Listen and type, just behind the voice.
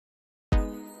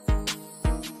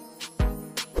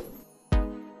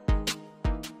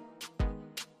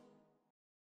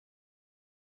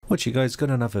What you guys, got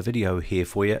another video here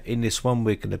for you. In this one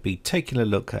we're going to be taking a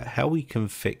look at how we can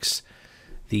fix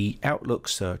the Outlook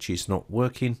search is not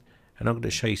working, and I'm going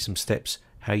to show you some steps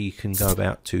how you can go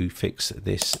about to fix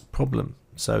this problem.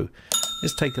 So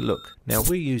let's take a look. Now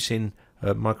we're using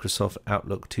Microsoft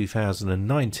Outlook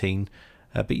 2019,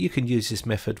 but you can use this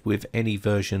method with any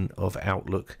version of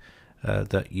Outlook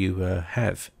that you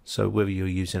have. So whether you're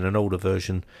using an older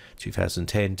version,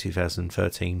 2010,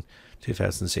 2013,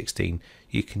 2016,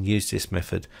 you can use this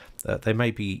method. They may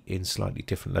be in slightly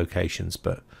different locations,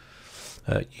 but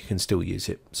you can still use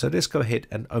it. So let's go ahead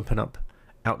and open up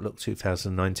Outlook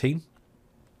 2019.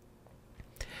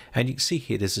 And you can see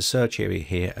here there's a search area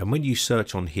here, and when you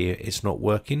search on here it's not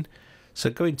working. So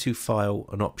go into File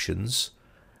and Options,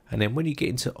 and then when you get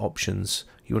into Options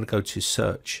you want to go to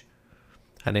Search,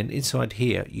 and then inside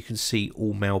here you can see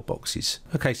all mailboxes.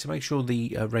 Okay, so make sure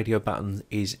the radio button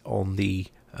is on the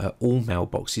all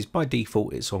mailboxes. By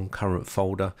default it's on current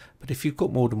folder, but if you've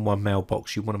got more than one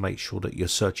mailbox you want to make sure that you're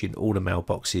searching all the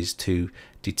mailboxes to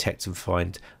detect and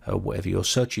find whatever you're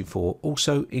searching for.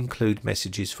 Also include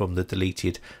messages from the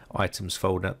deleted items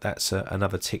folder. That's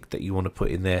another tick that you want to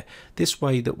put in there. This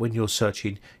way that when you're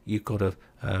searching you've got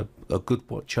a good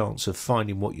chance of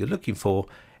finding what you're looking for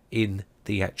in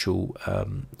the actual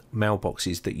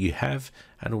mailboxes that you have,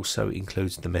 and also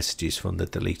includes the messages from the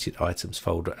deleted items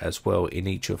folder as well in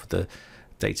each of the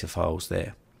data files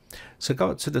there. So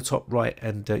go up to the top right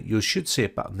and you should see a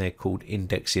button there called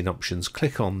Indexing Options.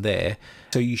 Click on there.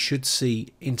 So you should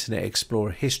see Internet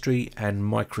Explorer History and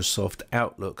Microsoft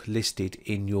Outlook listed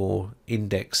in your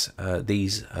index,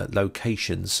 these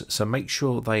locations. So make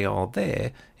sure they are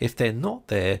there. If they're not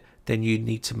there, then you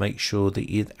need to make sure that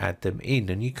you add them in,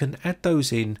 and you can add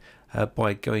those in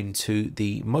by going to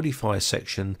the modifier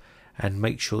section and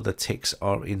make sure the ticks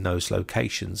are in those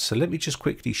locations. So let me just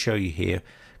quickly show you here.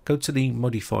 Go to the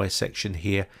modifier section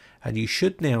here, and you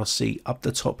should now see up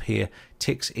the top here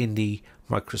ticks in the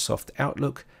Microsoft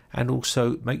Outlook, and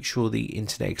also make sure the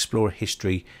Internet Explorer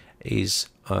history is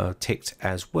ticked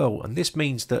as well. And this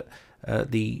means that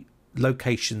the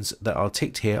locations that are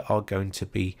ticked here are going to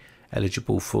be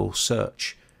eligible for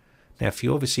search. Now if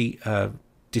you obviously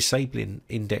disabling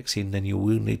indexing, then you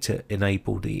will need to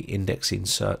enable the indexing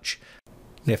search.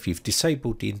 Now if you've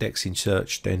disabled the indexing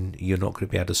search, then you're not going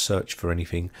to be able to search for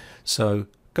anything. So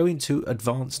go into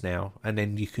Advanced now, and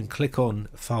then you can click on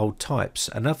File Types.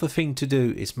 Another thing to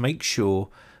do is make sure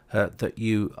that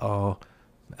you are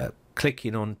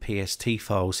clicking on PST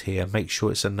files here. Make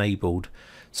sure it's enabled.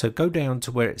 So go down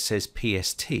to where it says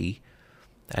PST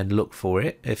and look for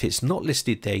it. If it's not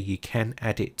listed there, you can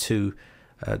add it to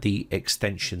the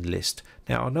extension list.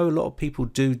 Now I know a lot of people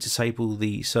do disable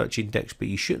the search index, but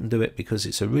you shouldn't do it because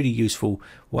it's a really useful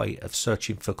way of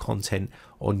searching for content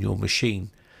on your machine.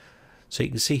 So you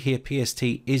can see here PST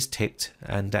is ticked,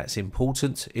 and that's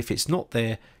important. If it's not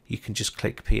there, you can just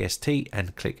click PST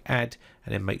and click add,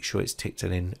 and then make sure it's ticked,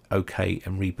 and then OK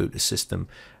and reboot the system,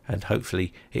 and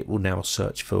hopefully it will now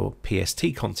search for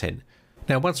PST content.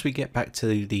 Now once we get back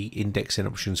to the indexing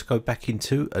options, go back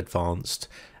into Advanced,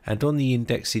 and on the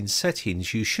indexing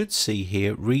settings you should see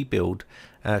here Rebuild,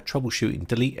 Troubleshooting,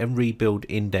 Delete and Rebuild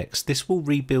Index. This will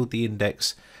rebuild the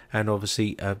index and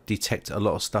obviously detect a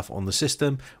lot of stuff on the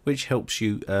system, which helps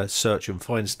you search and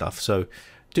find stuff. So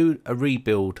do a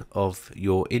rebuild of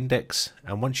your index,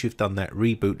 and once you've done that,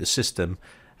 reboot the system,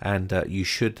 and you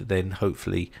should then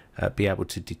hopefully be able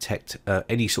to detect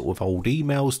any sort of old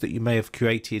emails that you may have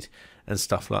created and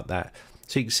stuff like that.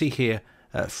 So you can see here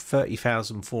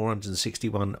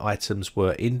 30,461 items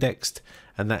were indexed,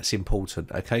 and that's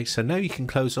important. Okay, so now you can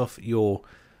close off your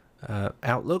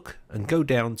Outlook and go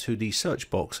down to the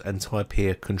search box and type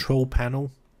here Control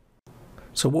Panel.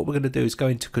 So what we're going to do is go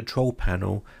into Control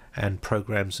Panel and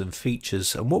Programs and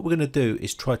Features, and what we're going to do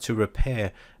is try to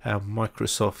repair our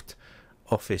Microsoft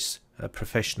Office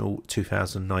Professional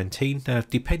 2019. Now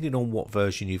depending on what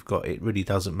version you've got, it really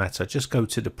doesn't matter. Just go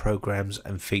to the Programs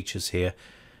and Features here,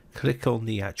 click on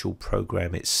the actual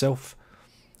program itself,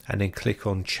 and then click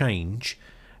on Change,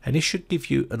 and it should give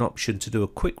you an option to do a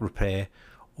quick repair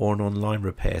or an online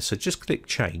repair. So just click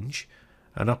Change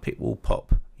and up it will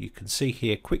pop. You can see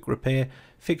here Quick Repair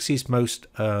fixes most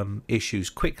issues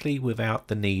quickly without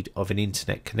the need of an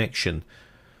internet connection.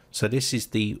 So this is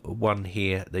the one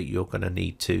here that you're going to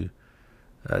need to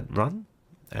run,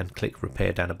 and click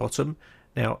Repair down the bottom.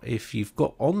 Now if you've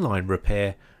got online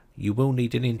repair, you will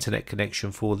need an internet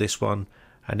connection for this one,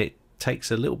 and it takes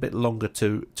a little bit longer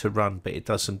to run, but it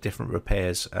does some different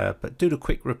repairs. But do the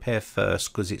quick repair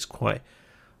first because it's quite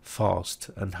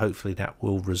fast, and hopefully that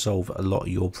will resolve a lot of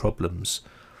your problems.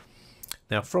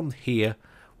 Now from here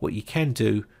what you can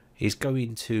do is go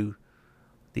into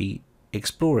the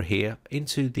Explorer here,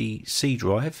 into the C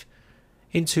drive,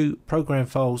 into Program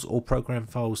Files or Program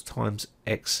Files times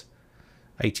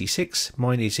x86.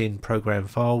 Mine is in Program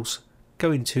Files.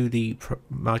 Go into the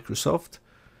Microsoft,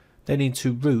 then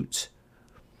into Root,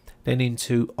 then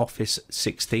into Office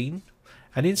 16,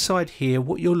 and inside here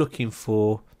what you're looking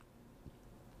for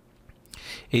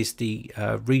is the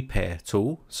repair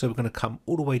tool. So we're going to come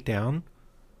all the way down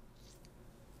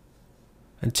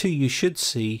until you should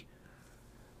see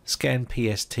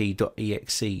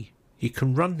scanpst.exe. You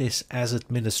can run this as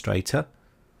administrator,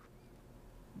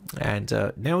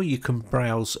 and now you can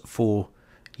browse for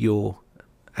your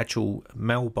actual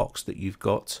mailbox that you've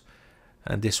got,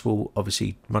 and this will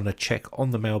obviously run a check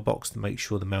on the mailbox to make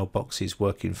sure the mailbox is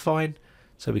working fine.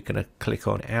 So we're going to click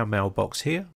on our mailbox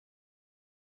here,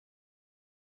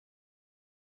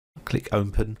 click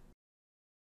open,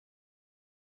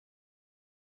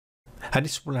 and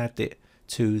this will add it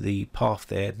to the path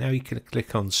there. Now you can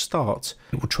click on start.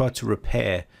 It will try to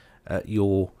repair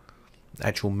your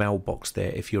actual mailbox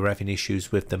there if you're having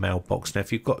issues with the mailbox. Now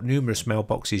if you've got numerous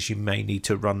mailboxes, you may need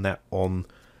to run that on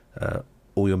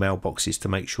all your mailboxes to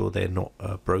make sure they're not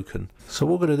broken. So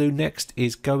what we're going to do next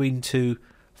is go into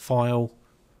File,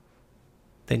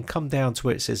 then come down to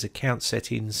where it says Account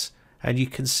Settings, and you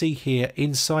can see here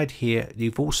inside here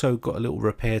you've also got a little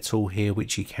repair tool here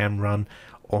which you can run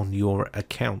on your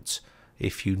account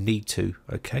if you need to.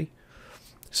 Okay,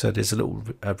 so there's a little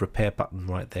repair button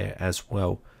right there as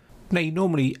well. Now you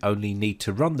normally only need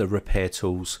to run the repair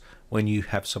tools when you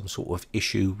have some sort of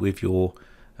issue with your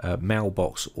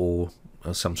mailbox or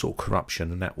some sort of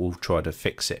corruption, and that will try to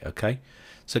fix it. Okay,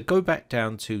 so go back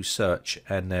down to search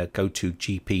and go to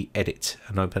GP Edit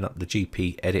and open up the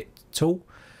GP Edit tool.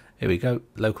 Here we go,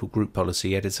 local group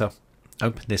policy editor.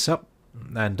 Open this up,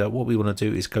 and what we want to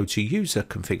do is go to user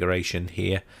configuration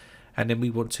here, and then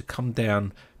we want to come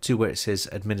down to where it says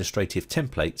administrative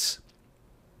templates.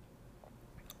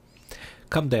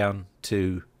 Come down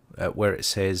to where it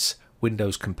says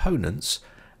Windows Components,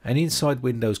 and inside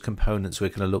Windows Components we're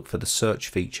going to look for the search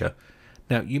feature.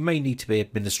 Now you may need to be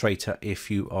administrator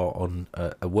if you are on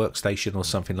a workstation or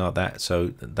something like that, so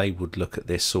they would look at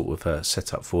this sort of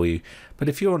setup for you. But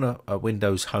if you're on a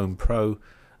Windows Home Pro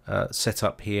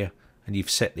setup here and you've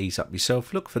set these up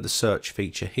yourself, look for the search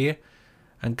feature here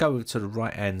and go to the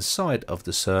right hand side of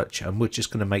the search, and we're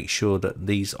just going to make sure that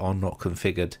these are not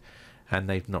configured and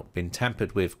they've not been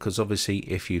tampered with, because obviously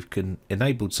if you've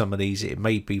enabled some of these it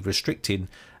may be restricting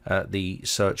the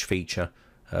search feature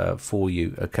for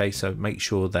you. Okay, so make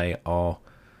sure they are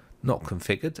not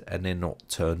configured and they're not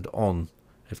turned on.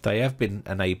 If they have been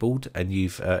enabled and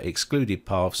you've excluded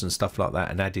paths and stuff like that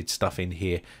and added stuff in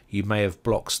here, you may have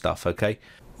blocked stuff. Okay,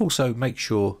 also make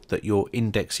sure that your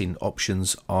indexing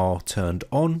options are turned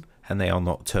on and they are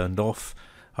not turned off.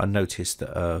 I noticed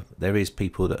that there is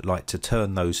people that like to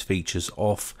turn those features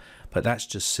off, but that's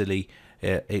just silly.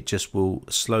 It just will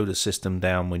slow the system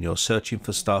down when you're searching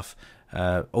for stuff.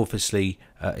 Obviously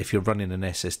if you're running an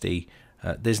SSD,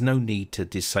 there's no need to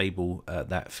disable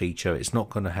that feature. It's not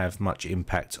going to have much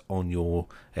impact on your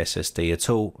SSD at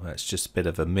all. That's just a bit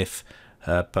of a myth,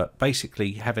 but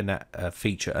basically having that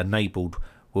feature enabled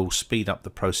will speed up the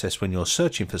process when you're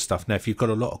searching for stuff. Now if you've got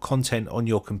a lot of content on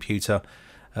your computer,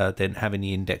 then having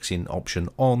the indexing option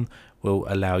on will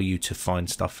allow you to find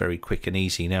stuff very quick and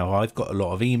easy. Now I've got a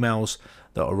lot of emails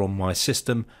that are on my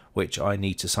system which I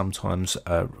need to sometimes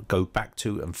go back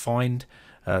to and find,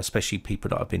 especially people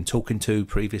that I've been talking to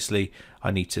previously.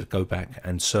 I need to go back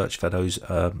and search for those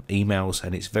emails,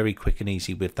 and it's very quick and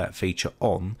easy with that feature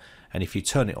on. And if you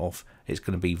turn it off, it's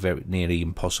going to be very nearly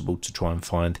impossible to try and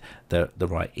find the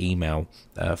right email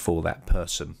for that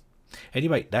person.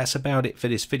 Anyway, that's about it for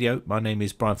this video. My name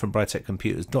is Brian from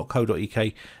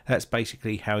briteccomputers.co.uk. That's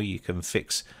basically how you can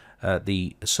fix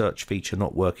the search feature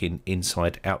not working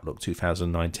inside Outlook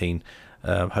 2019.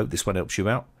 Hope this one helps you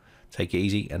out. Take it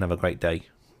easy and have a great day.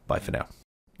 Bye for now.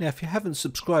 Now, if you haven't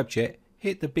subscribed yet,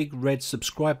 hit the big red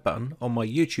subscribe button on my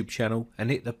YouTube channel and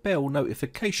hit the bell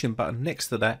notification button next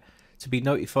to that to be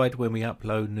notified when we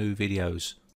upload new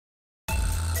videos.